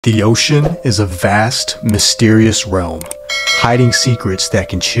The ocean is a vast, mysterious realm, hiding secrets that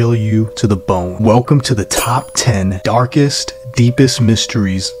can chill you to the bone. Welcome to the top 10 darkest, deepest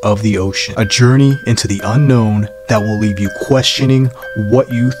mysteries of the ocean. A journey into the unknown that will leave you questioning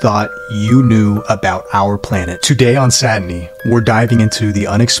what you thought you knew about our planet. Today on Satiny, we're diving into the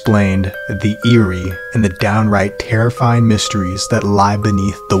unexplained, the eerie, and the downright terrifying mysteries that lie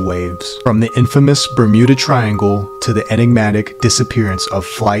beneath the waves. From the infamous Bermuda Triangle to the enigmatic disappearance of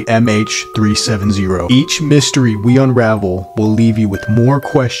Flight MH370, each mystery we unravel will leave you with more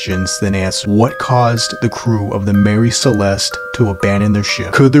questions than answers. What caused the crew of the Mary Celeste to abandon their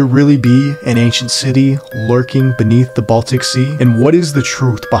ship? Could there really be an ancient city lurking beneath the Baltic Sea? And what is the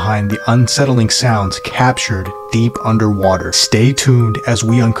truth behind the unsettling sounds captured deep underwater? Stay tuned as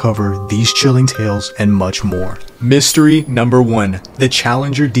we uncover these chilling tales and much more. Mystery number 1. The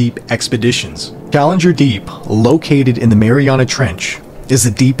Challenger Deep Expeditions. Challenger Deep, located in the Mariana Trench, is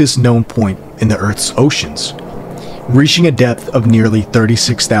the deepest known point in the Earth's oceans, reaching a depth of nearly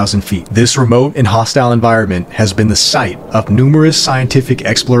 36,000 feet. This remote and hostile environment has been the site of numerous scientific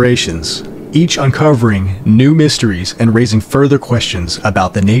explorations, each uncovering new mysteries and raising further questions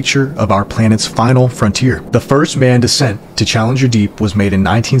about the nature of our planet's final frontier. The first manned descent to Challenger Deep was made in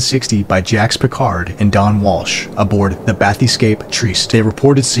 1960 by Jacques Piccard and Don Walsh aboard the Bathyscaphe Trieste. They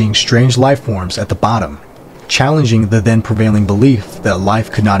reported seeing strange life forms at the bottom, challenging the then prevailing belief that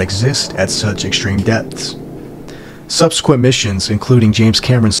life could not exist at such extreme depths. Subsequent missions, including James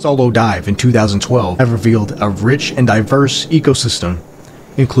Cameron's solo dive in 2012, have revealed a rich and diverse ecosystem,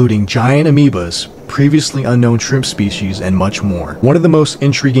 including giant amoebas, previously unknown shrimp species, and much more. One of the most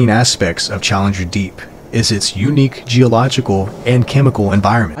intriguing aspects of Challenger Deep is its unique geological and chemical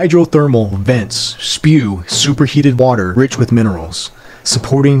environment. Hydrothermal vents spew superheated water rich with minerals,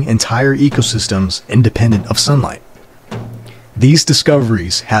 supporting entire ecosystems independent of sunlight. These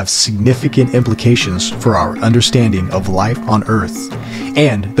discoveries have significant implications for our understanding of life on Earth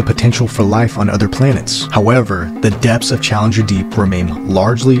and the potential for life on other planets. However, the depths of Challenger Deep remain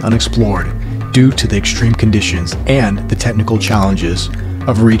largely unexplored due to the extreme conditions and the technical challenges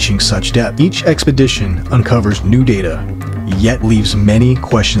of reaching such depth. Each expedition uncovers new data, yet leaves many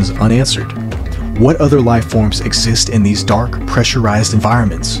questions unanswered. What other life forms exist in these dark, pressurized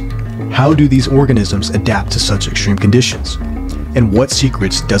environments? How do these organisms adapt to such extreme conditions? And what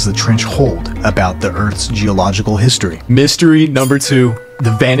secrets does the trench hold about the Earth's geological history? Mystery number 2.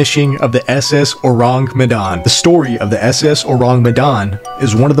 The vanishing of the SS Orang Medan. The story of the SS Orang Medan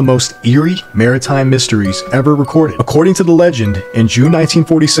is one of the most eerie maritime mysteries ever recorded. According to the legend, in June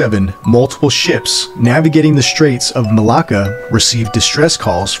 1947, multiple ships navigating the Straits of Malacca received distress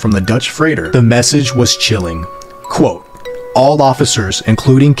calls from the Dutch freighter. The message was chilling. Quote, "All officers,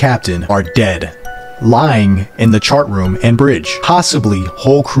 including captain, are dead, lying in the chart room and bridge, possibly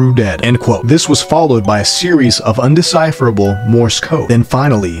whole crew dead," end quote. This was followed by a series of undecipherable Morse code. Then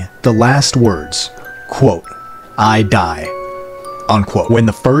finally, the last words, quote, "I die," unquote. When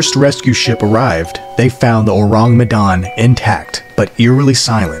the first rescue ship arrived, they found the Orang Medan intact, but eerily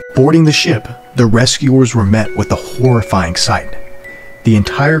silent. Boarding the ship, the rescuers were met with a horrifying sight. The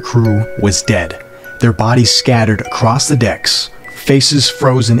entire crew was dead, their bodies scattered across the decks, faces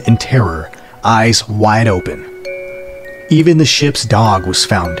frozen in terror, eyes wide open. Even the ship's dog was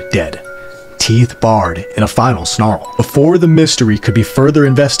found dead, teeth barred in a final snarl. Before the mystery could be further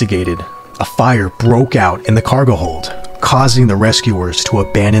investigated, a fire broke out in the cargo hold, causing the rescuers to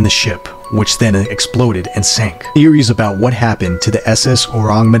abandon the ship, which then exploded and sank. Theories about what happened to the SS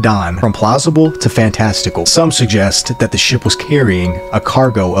Orang Medan from plausible to fantastical. Some suggest that the ship was carrying a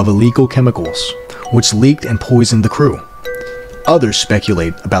cargo of illegal chemicals, which leaked and poisoned the crew. Others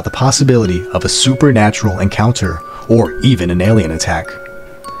speculate about the possibility of a supernatural encounter or even an alien attack.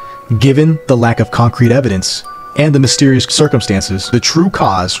 Given the lack of concrete evidence and the mysterious circumstances, the true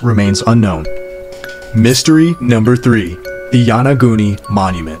cause remains unknown. Mystery number 3. The Yonaguni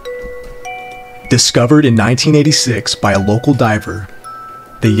Monument. Discovered in 1986 by a local diver,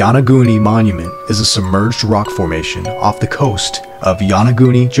 the Yonaguni Monument is a submerged rock formation off the coast of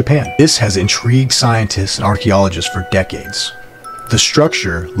Yonaguni, Japan. This has intrigued scientists and archaeologists for decades. The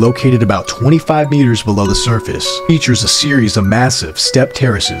structure, located about 25 meters below the surface, features a series of massive step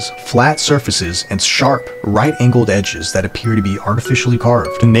terraces, flat surfaces, and sharp, right-angled edges that appear to be artificially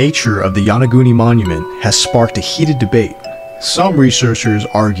carved. The nature of the Yonaguni Monument has sparked a heated debate. Some researchers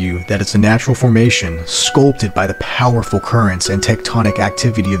argue that it's a natural formation sculpted by the powerful currents and tectonic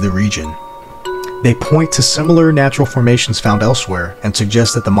activity of the region. They point to similar natural formations found elsewhere and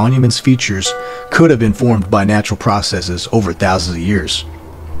suggest that the monument's features could have been formed by natural processes over thousands of years.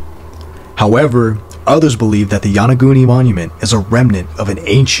 However, Others believe that the Yonaguni Monument is a remnant of an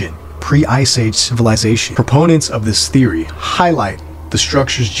ancient, pre-Ice Age civilization. Proponents of this theory highlight the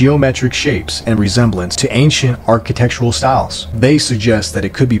structure's geometric shapes and resemblance to ancient architectural styles. They suggest that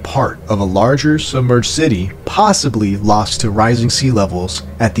it could be part of a larger submerged city, possibly lost to rising sea levels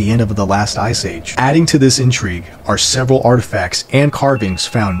at the end of the last ice age. Adding to this intrigue are several artifacts and carvings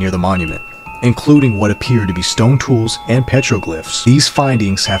found near the monument, including what appear to be stone tools and petroglyphs. These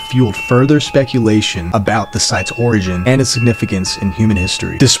findings have fueled further speculation about the site's origin and its significance in human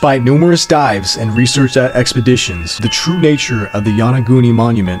history. Despite numerous dives and research expeditions, the true nature of the Yonaguni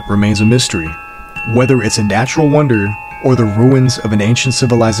Monument remains a mystery. Whether it's a natural wonder or the ruins of an ancient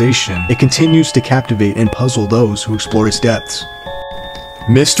civilization, it continues to captivate and puzzle those who explore its depths.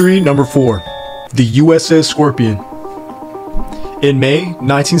 Mystery number 4. The USS Scorpion. In May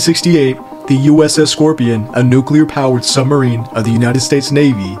 1968, the USS Scorpion, a nuclear-powered submarine of the United States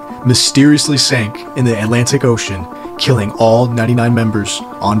Navy, mysteriously sank in the Atlantic Ocean, killing all 99 members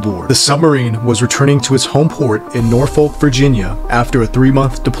on board. The submarine was returning to its home port in Norfolk, Virginia, after a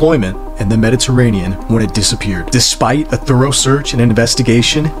 3-month deployment in the Mediterranean when it disappeared. Despite a thorough search and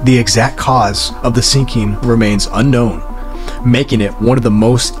investigation, the exact cause of the sinking remains unknown, making it one of the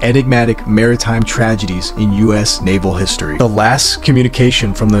most enigmatic maritime tragedies in U.S. naval history. The last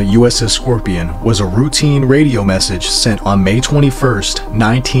communication from the USS Scorpion was a routine radio message sent on May 21st,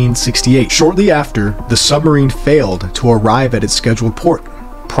 1968. Shortly after, the submarine failed to arrive at its scheduled port,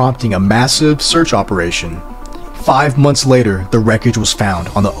 prompting a massive search operation. 5 months later, the wreckage was found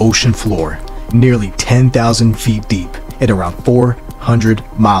on the ocean floor, nearly 10,000 feet deep and around 400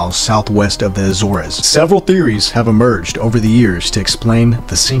 miles southwest of the Azores. Several theories have emerged over the years to explain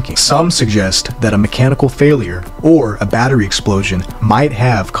the sinking. Some suggest that a mechanical failure or a battery explosion might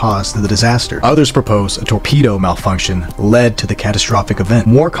have caused the disaster. Others propose a torpedo malfunction led to the catastrophic event.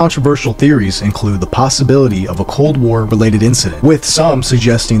 More controversial theories include the possibility of a Cold War-related incident, with some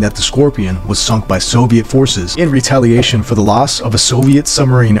suggesting that the Scorpion was sunk by Soviet forces in retaliation for the loss of a Soviet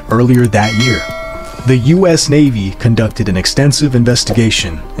submarine earlier that year. The U.S. Navy conducted an extensive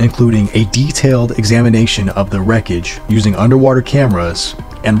investigation, including a detailed examination of the wreckage using underwater cameras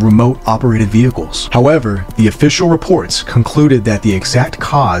and remote-operated vehicles. However, the official reports concluded that the exact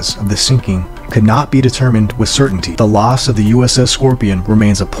cause of the sinking could not be determined with certainty. The loss of the USS Scorpion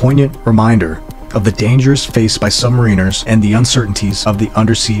remains a poignant reminder of the dangers faced by submariners and the uncertainties of the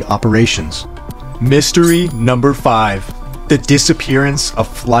undersea operations. Mystery number 5. The disappearance of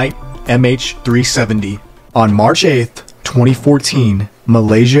Flight MH370. On March 8, 2014,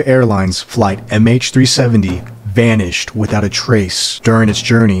 Malaysia Airlines Flight MH370 vanished without a trace during its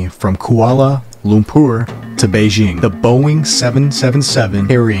journey from Kuala Lumpur to Beijing. The Boeing 777,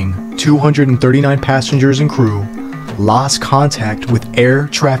 carrying 239 passengers and crew, lost contact with air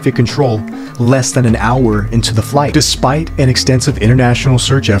traffic control less than an hour into the flight. Despite an extensive international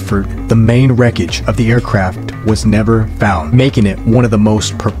search effort, the main wreckage of the aircraft was never found, making it one of the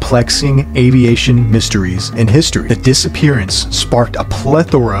most perplexing aviation mysteries in history. The disappearance sparked a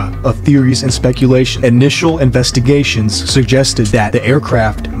plethora of theories and speculation. Initial investigations suggested that the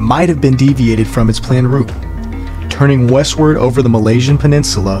aircraft might have been deviated from its planned route, turning westward over the Malaysian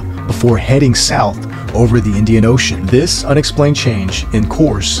peninsula before heading south over the Indian Ocean. This unexplained change in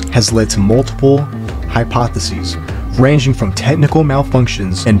course has led to multiple hypotheses, ranging from technical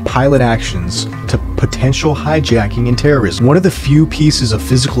malfunctions and pilot actions to potential hijacking and terrorism. One of the few pieces of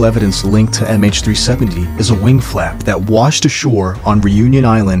physical evidence linked to MH370 is a wing flap that washed ashore on Reunion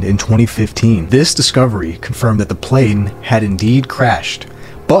Island in 2015. This discovery confirmed that the plane had indeed crashed,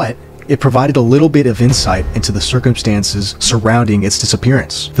 but it provided a little bit of insight into the circumstances surrounding its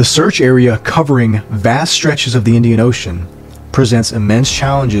disappearance. The search area, covering vast stretches of the Indian Ocean, presents immense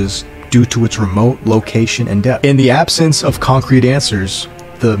challenges due to its remote location and depth. In the absence of concrete answers,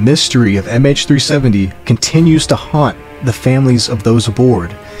 the mystery of MH370 continues to haunt the families of those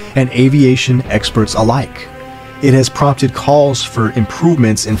aboard and aviation experts alike. It has prompted calls for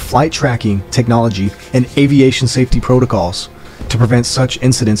improvements in flight tracking technology and aviation safety protocols to prevent such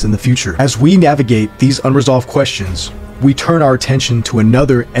incidents in the future. As we navigate these unresolved questions, we turn our attention to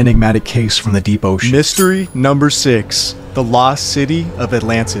another enigmatic case from the deep ocean. Mystery number 6. The Lost City of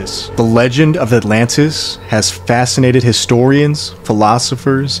Atlantis. The legend of Atlantis has fascinated historians,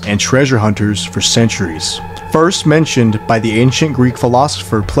 philosophers, and treasure hunters for centuries. First mentioned by the ancient Greek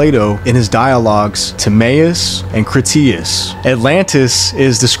philosopher Plato in his dialogues Timaeus and Critias. Atlantis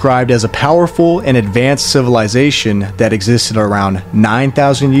is described as a powerful and advanced civilization that existed around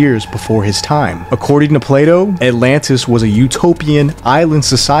 9,000 years before his time. According to Plato, Atlantis was a utopian island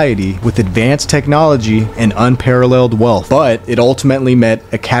society with advanced technology and unparalleled wealth, but it ultimately met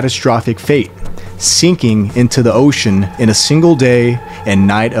a catastrophic fate, sinking into the ocean in a single day and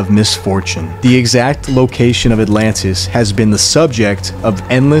night of misfortune. The exact location of Atlantis has been the subject of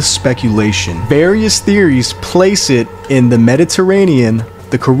endless speculation. Various theories place it in the Mediterranean,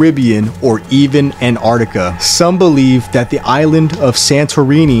 the Caribbean, or even Antarctica. Some believe that the island of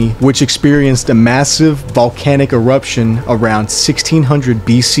Santorini, which experienced a massive volcanic eruption around 1600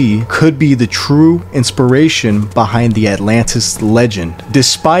 BC, could be the true inspiration behind the Atlantis legend.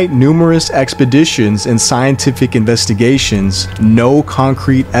 Despite numerous expeditions and scientific investigations, no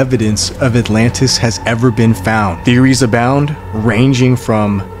concrete evidence of Atlantis has ever been found. Theories abound, ranging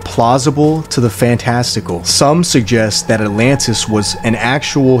from plausible to the fantastical. Some suggest that Atlantis was an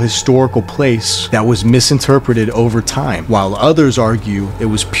actual historical place that was misinterpreted over time, while others argue it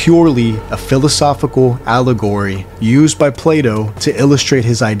was purely a philosophical allegory used by Plato to illustrate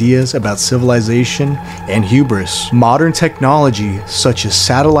his ideas about civilization and hubris. Modern technology such as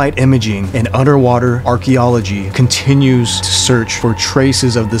satellite imaging and underwater archaeology continues to search for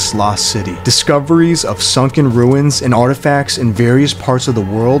traces of this lost city. Discoveries of sunken ruins and artifacts in various parts of the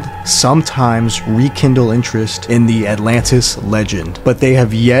world sometimes rekindle interest in the Atlantis legend, but they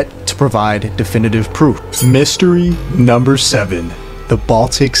have yet to provide definitive proof. Mystery number 7. The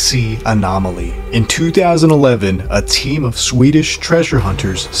Baltic Sea Anomaly. In 2011, a team of Swedish treasure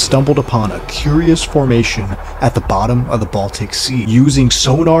hunters stumbled upon a curious formation at the bottom of the Baltic Sea. Using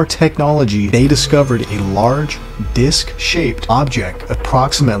sonar technology, they discovered a large, disc-shaped object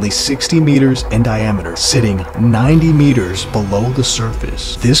approximately 60 meters in diameter, sitting 90 meters below the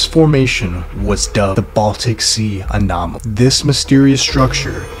surface. This formation was dubbed the Baltic Sea Anomaly. This mysterious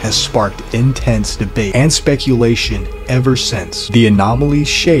structure has sparked intense debate and speculation ever since. The anomaly's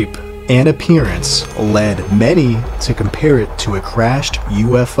shape and appearance led many to compare it to a crashed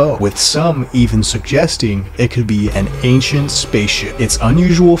UFO, with some even suggesting it could be an ancient spaceship. Its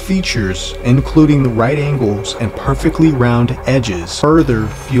unusual features, including the right angles and perfectly round edges, further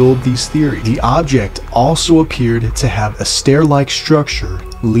fueled these theories. The object also appeared to have a stair-like structure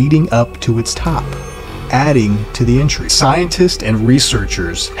leading up to its top, adding to the intrigue. Scientists and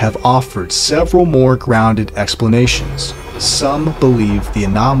researchers have offered several more grounded explanations. Some believe the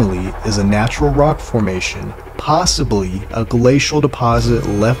anomaly is a natural rock formation, possibly a glacial deposit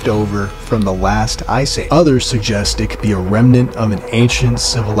left over from the last ice age. Others suggest it could be a remnant of an ancient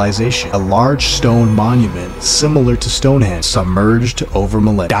civilization, a large stone monument similar to Stonehenge, submerged over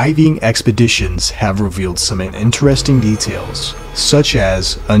millennia. Diving expeditions have revealed some interesting details, such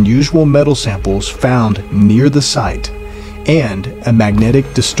as unusual metal samples found near the site and a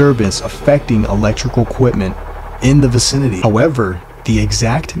magnetic disturbance affecting electrical equipment in the vicinity. However, the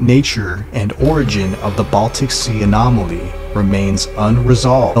exact nature and origin of the Baltic Sea anomaly remains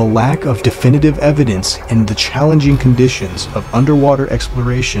unresolved. The lack of definitive evidence and the challenging conditions of underwater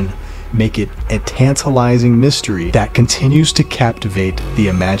exploration make it a tantalizing mystery that continues to captivate the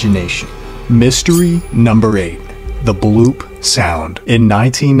imagination. Mystery number 8. The bloop sound. In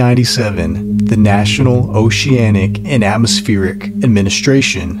 1997, the National Oceanic and Atmospheric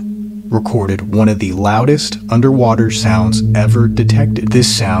Administration recorded one of the loudest underwater sounds ever detected. This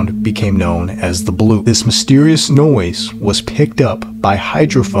sound became known as the bloop. This mysterious noise was picked up by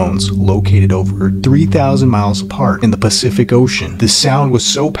hydrophones located over 3,000 miles apart in the Pacific Ocean. The sound was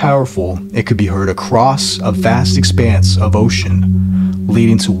so powerful it could be heard across a vast expanse of ocean,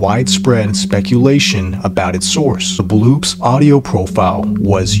 leading to widespread speculation about its source. The bloop's audio profile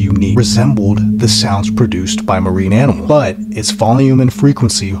was unique, resembled the sounds produced by marine animals, but its volume and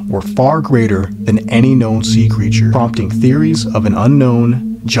frequency were far greater than any known sea creature, prompting theories of an unknown,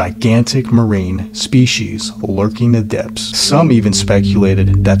 gigantic marine species lurking the depths. Some even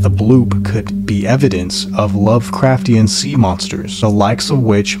speculated that the bloop could be evidence of Lovecraftian sea monsters, the likes of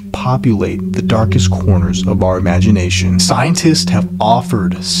which populate the darkest corners of our imagination. Scientists have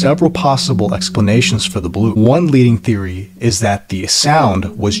offered several possible explanations for the bloop. One leading theory is that the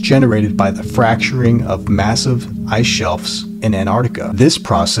sound was generated by the fracturing of massive ice shelves in Antarctica. This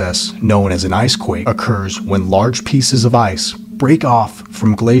process, known as an ice quake, occurs when large pieces of ice break off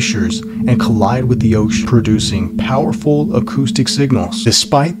from glaciers and collide with the ocean, producing powerful acoustic signals.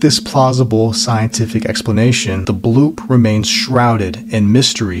 Despite this plausible scientific explanation, the bloop remains shrouded in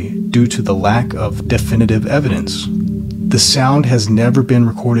mystery due to the lack of definitive evidence. The sound has never been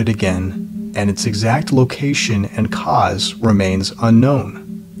recorded again, and its exact location and cause remains unknown.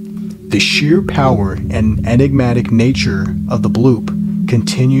 The sheer power and enigmatic nature of the bloop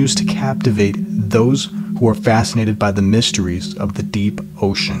continues to captivate those who are fascinated by the mysteries of the deep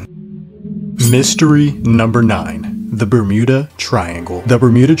ocean. Mystery number 9. The Bermuda Triangle. The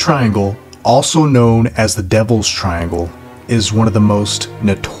Bermuda Triangle, also known as the Devil's Triangle, is one of the most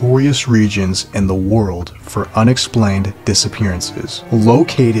notorious regions in the world for unexplained disappearances.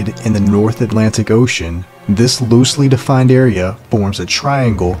 Located in the North Atlantic Ocean, this loosely defined area forms a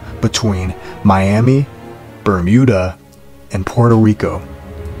triangle between Miami, Bermuda, and Puerto Rico.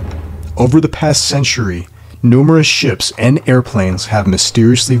 Over the past century, numerous ships and airplanes have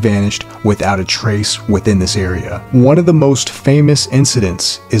mysteriously vanished without a trace within this area. One of the most famous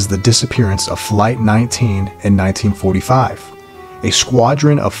incidents is the disappearance of Flight 19 in 1945. A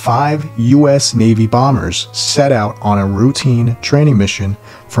squadron of 5 U.S. Navy bombers set out on a routine training mission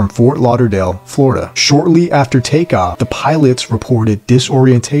from Fort Lauderdale, Florida. Shortly after takeoff, the pilots reported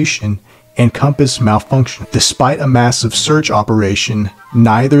disorientation and compass malfunction. Despite a massive search operation,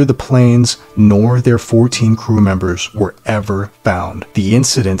 neither the planes nor their 14 crew members were ever found. The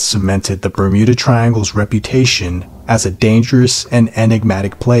incident cemented the Bermuda Triangle's reputation as a dangerous and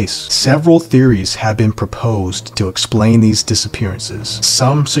enigmatic place. Several theories have been proposed to explain these disappearances.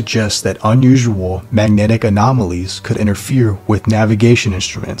 Some suggest that unusual magnetic anomalies could interfere with navigation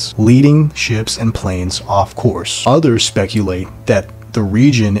instruments, leading ships and planes off course. Others speculate that the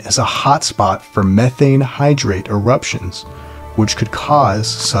region is a hotspot for methane hydrate eruptions, which could cause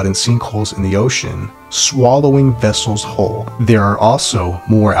sudden sinkholes in the ocean, swallowing vessels whole. There are also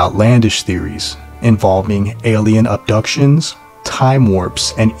more outlandish theories involving alien abductions, time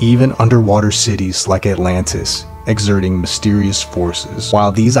warps, and even underwater cities like Atlantis exerting mysterious forces.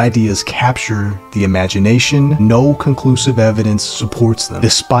 While these ideas capture the imagination, no conclusive evidence supports them.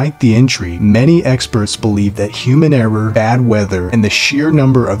 Despite the intrigue, many experts believe that human error, bad weather, and the sheer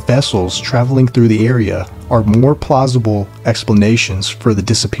number of vessels traveling through the area are more plausible explanations for the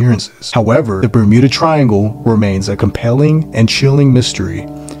disappearances. However, the Bermuda Triangle remains a compelling and chilling mystery,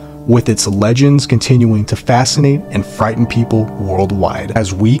 with its legends continuing to fascinate and frighten people worldwide.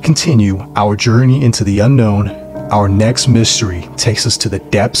 As we continue our journey into the unknown, our next mystery takes us to the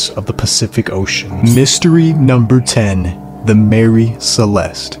depths of the Pacific Ocean. Mystery number 10, the Mary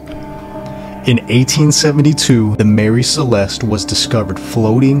Celeste. In 1872, the Mary Celeste was discovered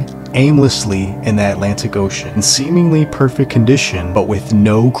floating aimlessly in the Atlantic Ocean in seemingly perfect condition, but with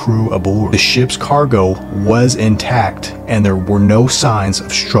no crew aboard. The ship's cargo was intact and there were no signs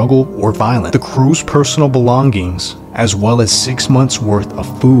of struggle or violence. The crew's personal belongings, as well as 6 months worth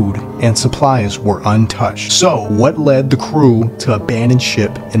of food and supplies, were untouched. So, what led the crew to abandon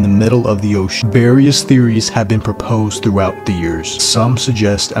ship in the middle of the ocean? Various theories have been proposed throughout the years. Some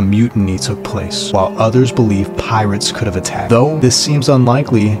suggest a mutiny took place, while others believe pirates could have attacked. Though this seems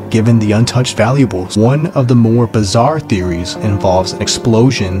unlikely given the untouched valuables. One of the more bizarre theories involves an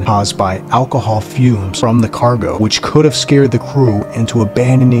explosion caused by alcohol fumes from the cargo, which could have scared the crew into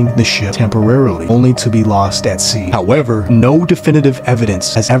abandoning the ship temporarily, only to be lost at sea. However, no definitive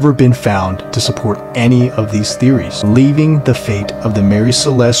evidence has ever been found to support any of these theories, leaving the fate of the Mary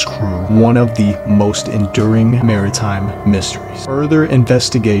Celeste crew one of the most enduring maritime mysteries. Further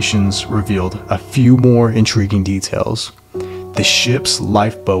investigations revealed a few more intriguing details. The ship's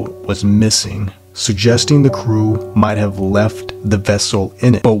lifeboat was missing, suggesting the crew might have left the vessel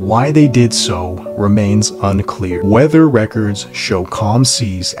in it, but why they did so remains unclear. Weather records show calm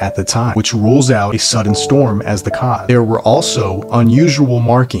seas at the time, which rules out a sudden storm as the cause. There were also unusual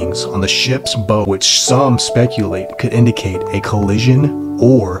markings on the ship's bow, which some speculate could indicate a collision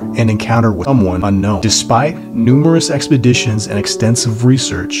or an encounter with someone unknown. Despite numerous expeditions and extensive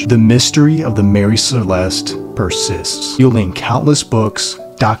research, the mystery of the Mary Celeste persists, yielding countless books,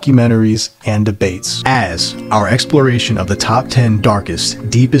 documentaries, and debates. As our exploration of the top 10 darkest,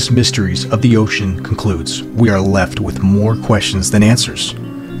 deepest mysteries of the ocean concludes, we are left with more questions than answers.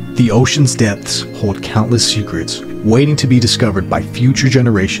 The ocean's depths hold countless secrets, waiting to be discovered by future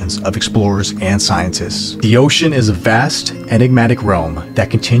generations of explorers and scientists. The ocean is a vast, enigmatic realm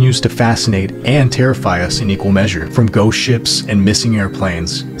that continues to fascinate and terrify us in equal measure. From ghost ships and missing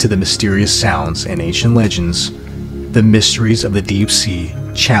airplanes to the mysterious sounds and ancient legends, the mysteries of the deep sea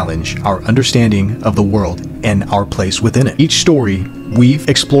challenge our understanding of the world and our place within it. Each story we've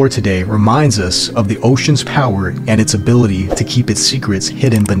explored today reminds us of the ocean's power and its ability to keep its secrets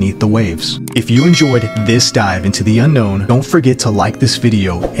hidden beneath the waves. If you enjoyed this dive into the unknown, don't forget to like this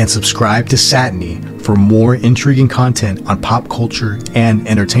video and subscribe to Satiny for more intriguing content on pop culture and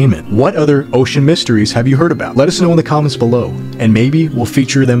entertainment. What other ocean mysteries have you heard about? Let us know in the comments below, and maybe we'll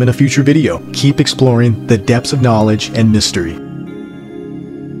feature them in a future video. Keep exploring the depths of knowledge and mystery.